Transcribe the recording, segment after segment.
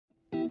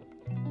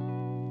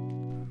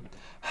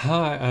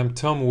Hi, I'm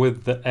Tom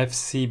with the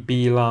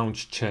FCB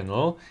Lounge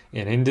channel,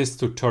 and in this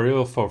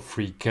tutorial for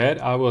FreeCAD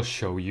I will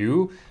show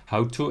you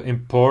how to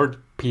import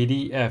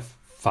PDF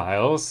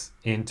files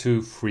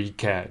into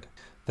FreeCAD.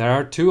 There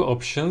are two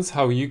options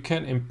how you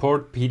can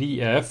import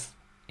PDF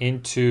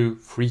into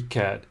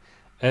FreeCAD: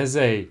 as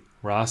a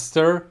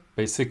raster,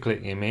 basically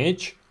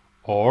image,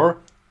 or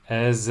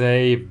as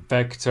a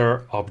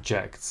vector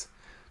objects.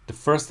 The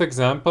first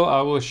example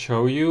I will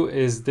show you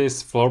is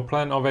this floor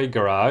plan of a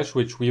garage,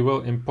 which we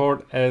will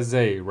import as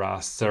a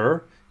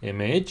raster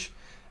image.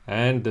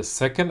 And the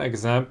second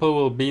example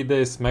will be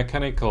this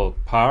mechanical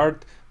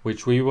part,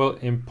 which we will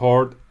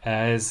import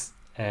as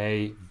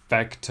a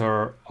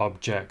vector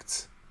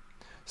object.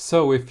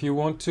 So if you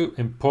want to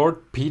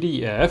import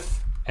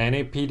PDF,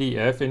 any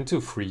PDF into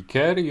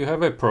FreeCAD, you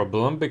have a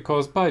problem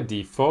because by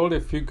default,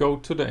 if you go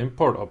to the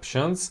import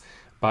options,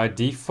 by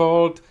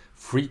default,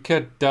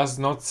 FreeCAD does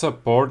not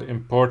support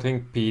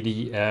importing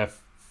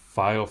PDF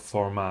file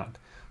format.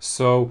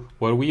 So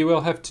what we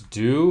will have to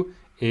do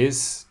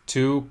is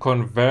to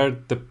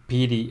convert the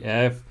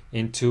PDF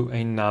into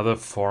another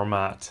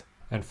format.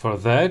 And for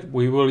that,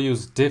 we will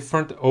use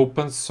different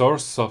open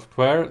source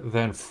software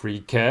than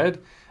FreeCAD.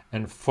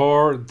 And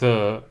for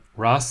the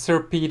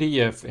raster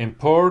PDF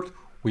import,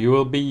 we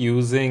will be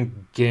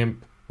using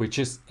GIMP, which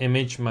is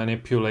image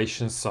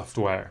manipulation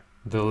software.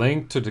 The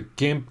link to the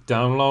GIMP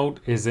download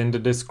is in the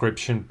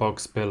description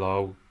box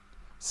below.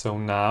 So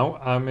now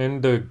I'm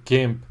in the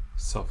GIMP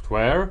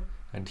software,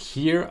 and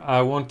here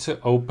I want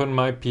to open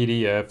my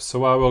PDF.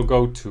 So I will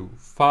go to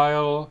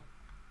File,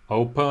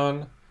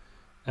 Open,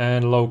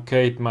 and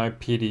locate my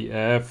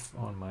PDF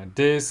on my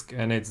disk,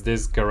 and it's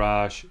this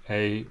Garage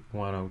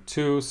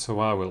A102, so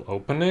I will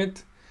open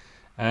it.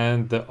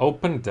 And the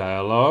Open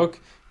dialog,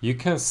 you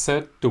can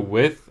set the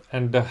width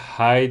and the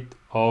height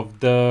of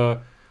the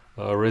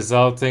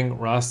resulting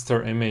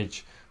raster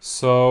image.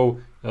 So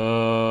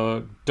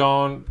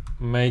don't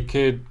make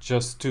it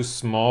just too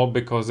small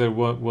because it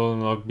will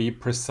not be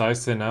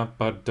precise enough,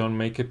 but don't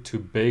make it too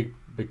big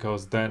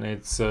because then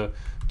it's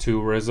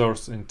too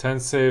resource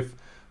intensive.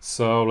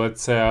 So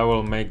let's say I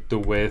will make the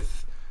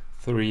width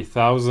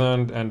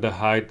 3000 and the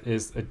height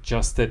is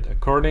adjusted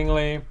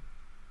accordingly,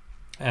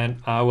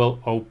 and I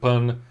will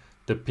open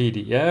the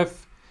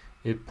PDF.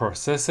 It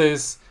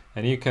processes,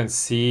 and you can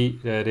see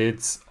that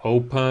it's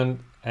opened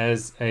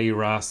as a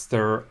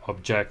raster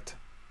object.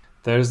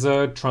 There's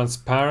a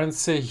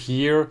transparency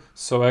here,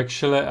 so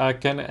actually I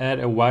can add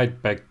a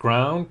white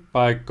background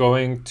by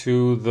going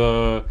to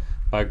the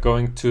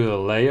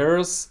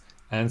layers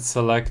and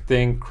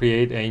selecting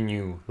create a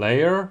new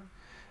layer,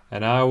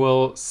 and I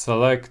will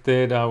select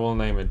it. I will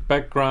name it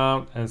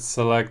background and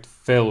select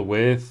fill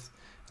with,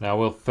 and I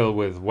will fill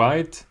with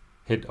white.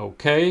 Hit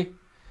OK,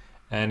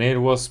 and it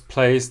was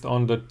placed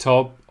on the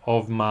top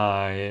of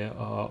my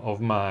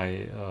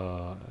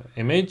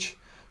image.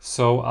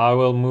 So I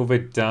will move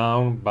it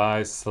down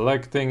by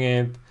selecting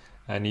it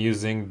and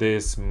using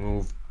this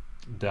move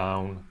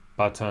down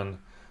button.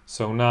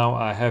 So now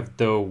I have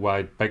the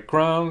white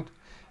background,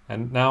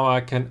 and now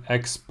I can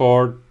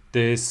export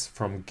this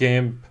from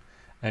GIMP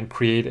and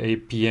create a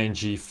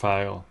PNG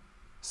file.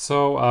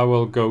 So I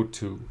will go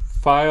to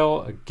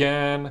File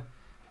again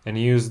and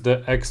use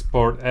the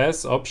Export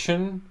As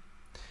option.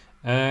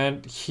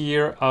 And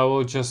here I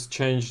will just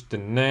change the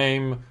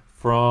name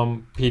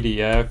from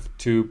PDF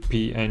to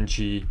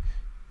PNG.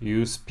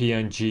 Use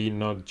PNG,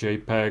 not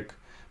JPEG,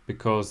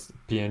 because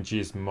PNG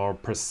is more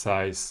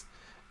precise.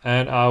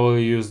 And I will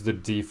use the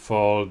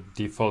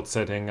default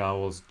setting. I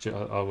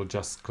will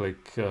just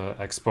click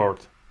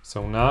export.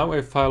 So now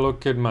if I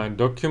look at my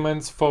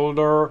documents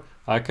folder,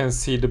 I can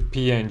see the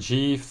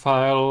PNG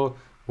file,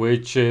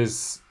 which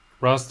is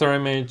raster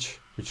image,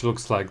 which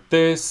looks like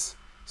this.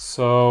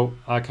 So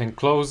I can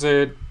close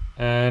it,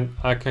 and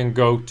I can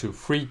go to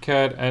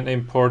FreeCAD and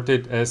import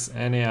it as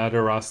any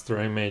other raster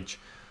image.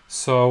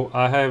 So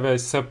I have a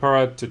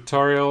separate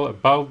tutorial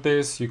about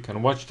this. You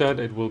can watch that.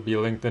 It will be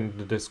linked in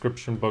the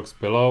description box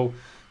below.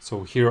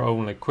 So here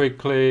only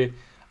quickly,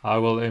 I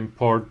will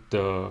import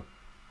the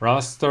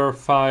raster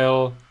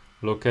file,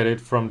 look at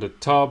it from the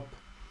top,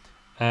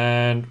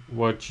 and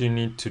what you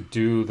need to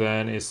do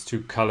then is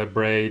to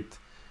calibrate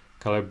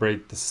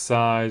the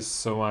size.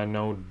 So I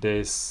know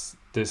this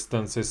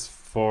distance is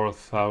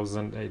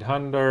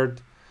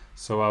 4800,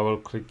 so I will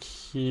click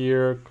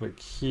here,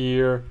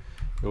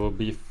 it will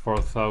be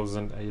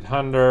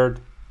 4800,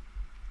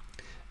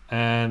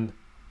 and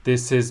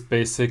this is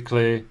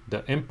basically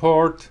the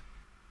import.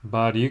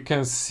 But you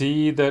can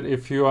see that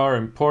if you are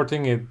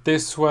importing it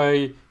this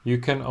way, you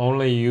can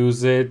only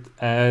use it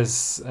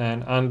as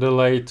an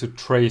underlay to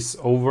trace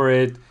over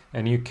it,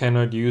 and you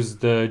cannot use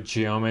the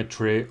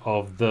geometry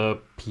of the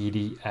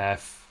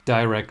PDF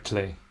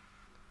directly.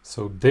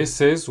 So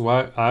this is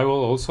why I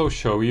will also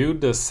show you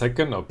the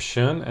second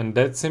option, and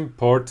that's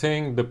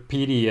importing the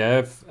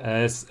PDF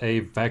as a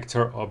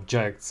vector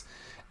object.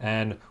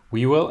 And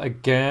we will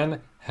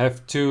again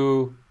have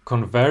to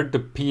convert the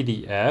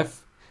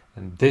PDF,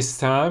 and this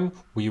time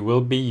we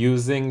will be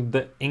using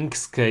the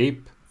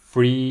Inkscape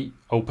free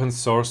open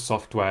source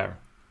software.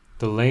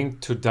 The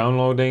link to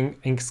downloading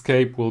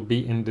Inkscape will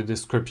be in the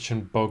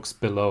description box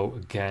below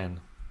again.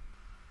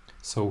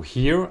 So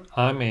here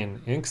I'm in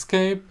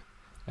Inkscape,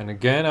 and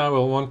again I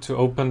will want to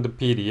open the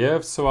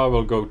PDF, so I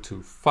will go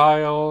to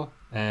File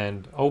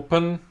and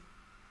Open,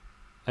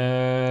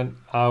 and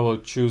I will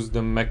choose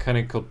the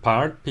mechanical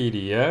part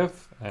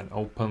PDF and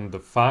open the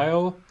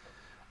file.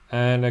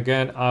 And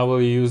again I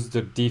will use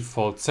the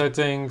default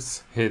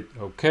settings, hit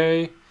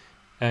OK,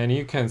 and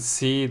you can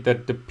see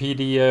that the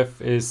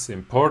PDF is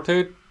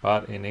imported,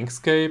 but in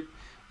Inkscape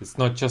it's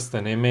not just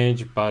an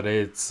image, but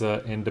it's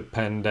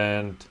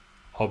independent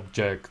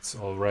objects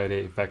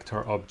already,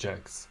 vector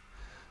objects.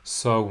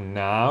 So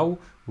now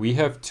we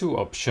have two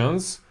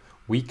options.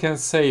 We can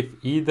save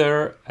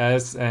either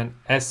as an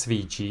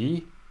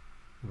SVG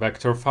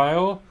vector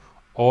file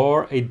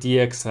or a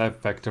DXF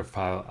vector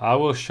file. I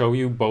will show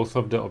you both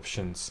of the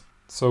options.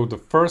 So the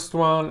first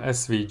one,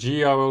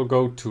 SVG, I will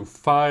go to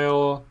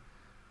File,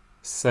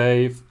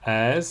 Save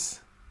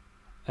As,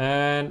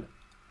 and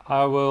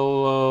I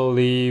will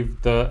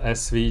leave the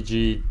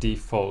SVG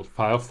default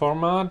file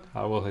format.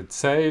 I will hit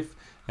Save.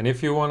 And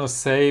if you want to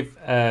save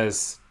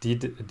as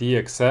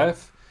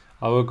DXF,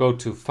 I will go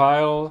to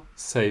File,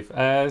 Save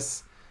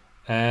As,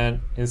 and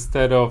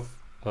instead of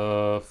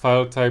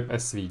file type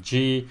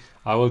SVG,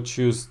 I will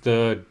choose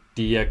the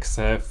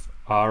DXF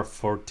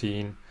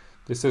R14.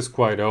 This is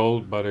quite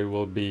old, but it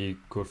will be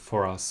good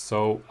for us.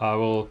 So I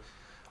will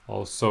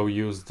also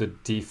use the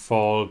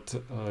default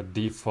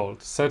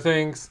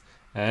settings,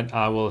 and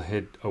I will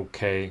hit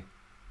OK.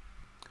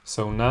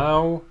 So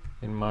now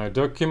in my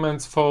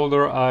documents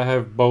folder, I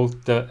have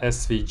both the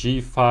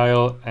SVG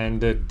file and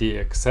the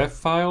DXF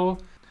file.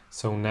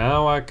 So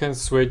now I can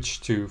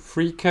switch to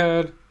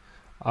FreeCAD.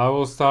 I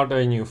will start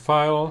a new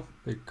file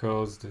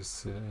because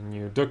this is a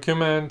new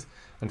document.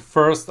 And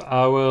first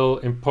I will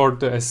import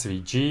the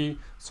SVG.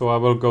 So I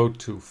will go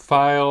to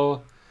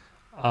File,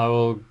 I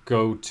will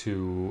go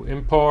to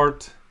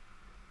Import,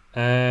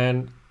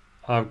 and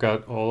I've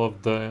got all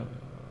of the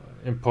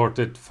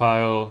imported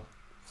file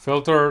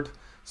filtered.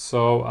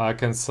 So I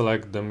can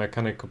select the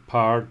mechanical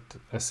part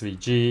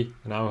SVG,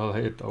 and I will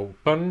hit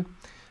Open.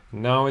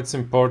 Now it's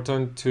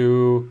important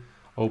to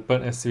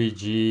open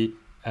SVG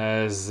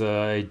as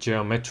a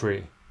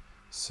geometry.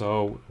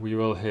 So we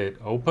will hit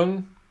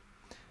Open,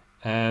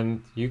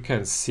 and you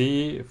can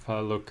see, if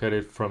I look at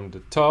it from the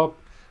top,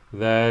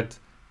 that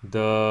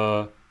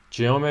the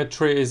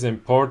geometry is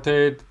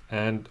imported,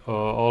 and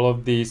all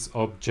of these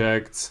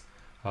objects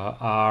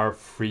are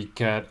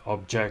FreeCAD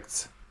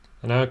objects.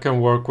 And I can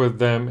work with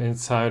them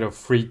inside of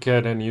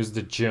FreeCAD and use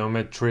the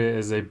geometry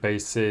as a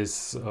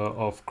basis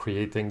of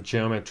creating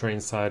geometry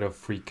inside of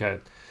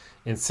FreeCAD.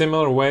 In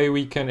similar way,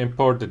 we can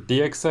import the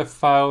DXF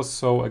files.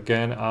 So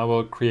again, I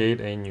will create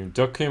a new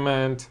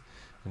document,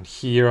 and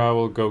here I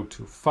will go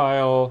to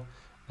File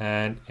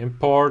and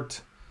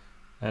Import,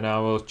 and I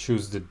will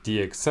choose the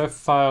DXF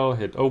file,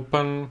 hit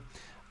Open.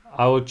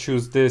 I will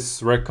choose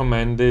this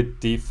recommended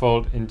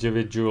default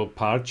individual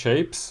part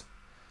shapes.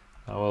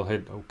 I will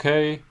hit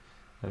OK.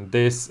 And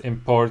this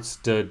imports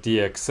the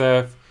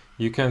DXF.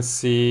 You can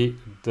see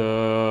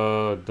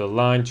the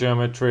line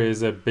geometry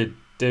is a bit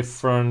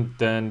different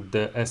than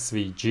the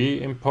SVG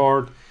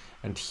import,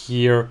 and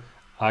here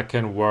I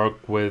can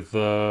work with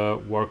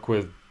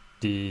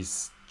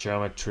these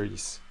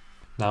geometries.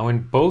 Now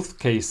in both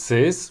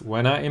cases,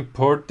 when I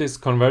import this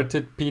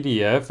converted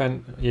PDF,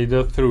 and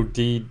either through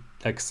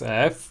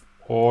DXF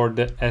or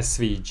the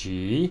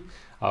SVG,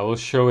 I will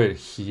show it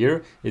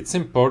here. It's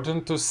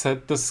important to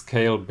set the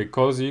scale,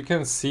 because you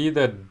can see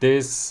that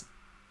this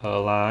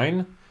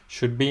line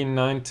should be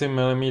 90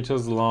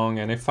 millimeters long,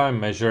 and if I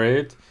measure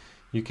it,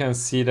 you can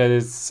see that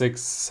it's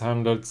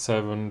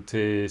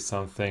 670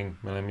 something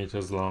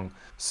millimeters long.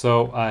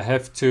 So I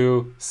have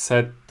to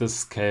set the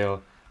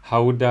scale.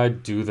 How would I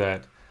do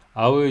that?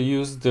 I will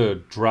use the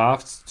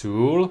Drafts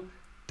tool,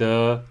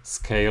 the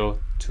Scale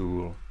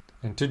tool.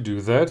 And to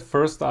do that,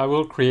 first I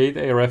will create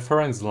a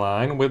reference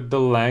line with the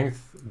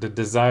length, the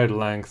desired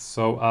length.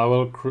 So I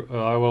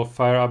will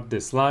fire up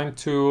this line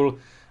tool.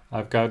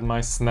 I've got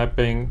my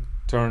snapping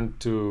turned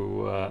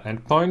to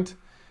endpoint,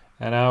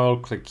 and I will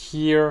click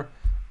here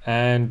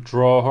and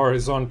draw a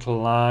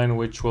horizontal line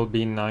which will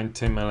be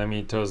 90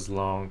 millimeters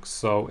long.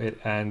 So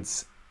it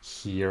ends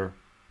here.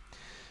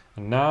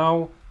 And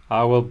now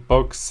I will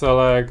box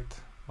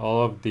select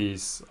all of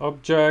these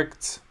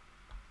objects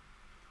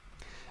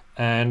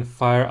and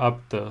fire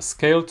up the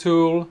Scale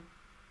tool.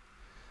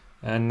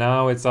 And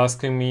now it's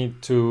asking me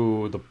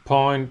to the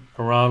point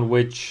around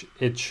which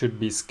it should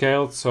be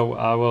scaled. So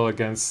I will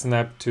again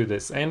snap to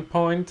this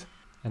endpoint.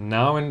 And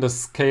now in the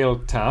Scale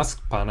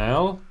task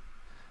panel,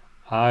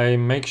 I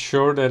make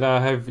sure that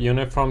I have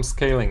uniform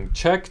scaling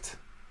checked.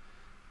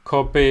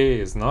 Copy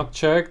is not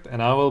checked,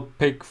 and I will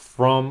pick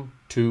from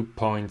 2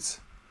 points.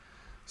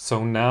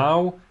 So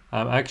now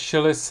I'm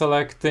actually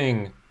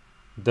selecting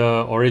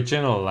the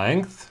original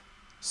length.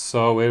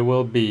 So it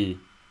will be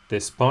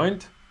this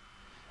point,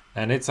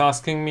 and it's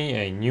asking me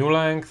a new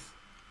length,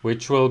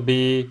 which will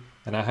be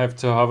and I have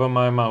to hover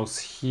my mouse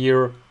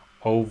here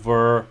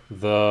over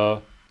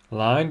the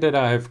line that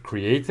I have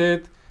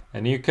created,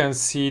 and you can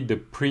see the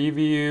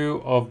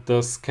preview of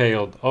the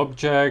scaled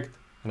object,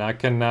 and I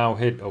can now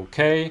hit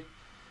OK,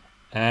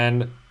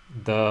 and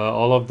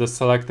all of the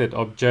selected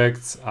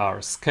objects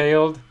are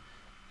scaled.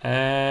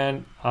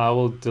 And I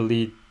will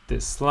delete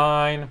this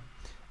line,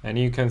 and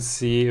you can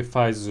see if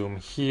I zoom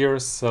here,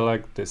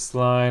 select this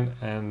line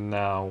and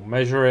now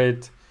measure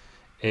it,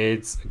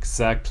 it's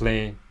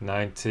exactly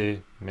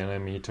 90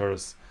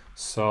 millimeters.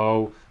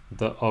 So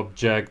the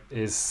object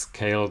is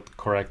scaled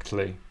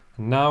correctly.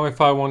 Now if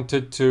I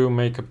wanted to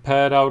make a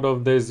pad out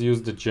of this,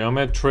 use the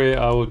geometry,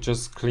 I will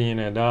just clean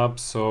it up.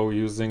 So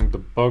using the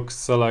box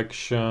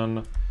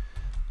selection,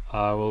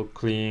 I will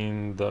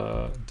clean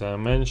the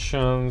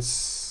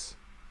dimensions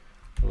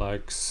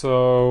like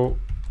so,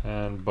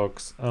 and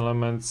box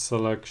element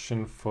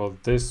selection for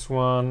this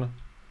one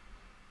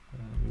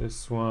and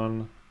this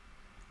one.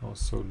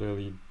 Also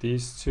delete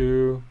these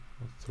 2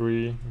 or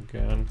 3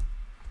 again.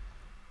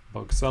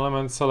 Box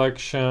element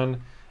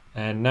selection,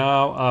 and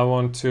now I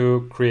want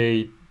to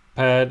create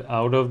pad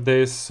out of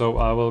this, so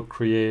I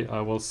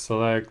will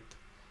select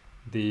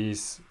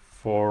these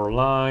 4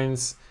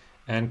 lines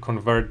and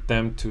convert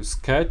them to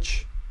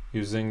sketch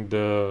using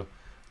the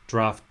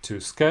draft to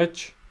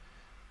sketch,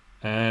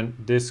 and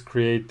this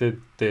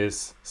created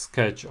this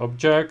sketch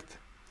object.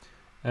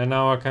 And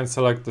now I can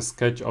select the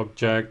sketch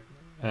object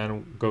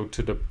and go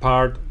to the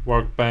part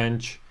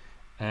workbench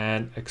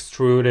and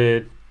extrude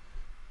it.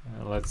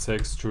 Let's say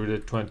extrude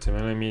it 20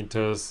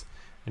 millimeters,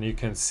 and you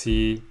can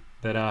see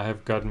that I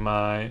have got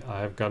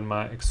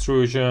my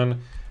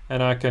extrusion,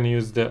 and I can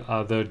use the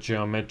other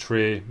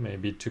geometry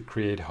maybe to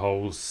create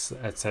holes,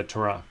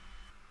 etc.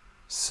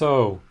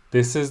 So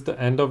this is the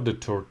end of the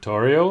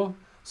tutorial.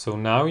 So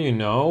now you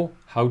know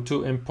how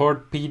to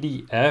import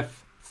PDF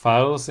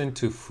files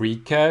into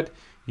FreeCAD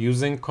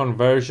using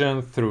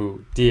conversion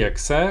through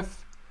DXF,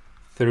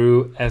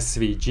 through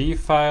SVG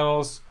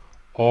files,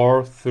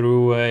 or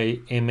through a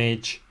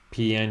image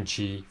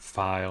PNG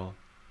file.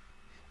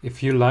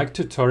 If you like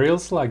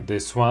tutorials like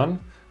this one,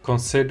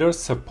 consider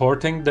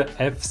supporting the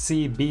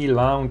FCB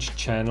Lounge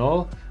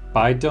channel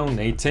by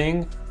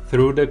donating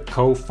through the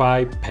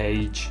Ko-Fi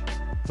page.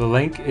 The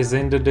link is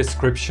in the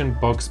description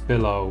box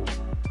below.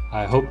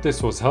 I hope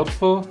this was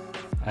helpful,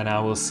 and I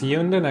will see you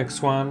in the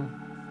next one.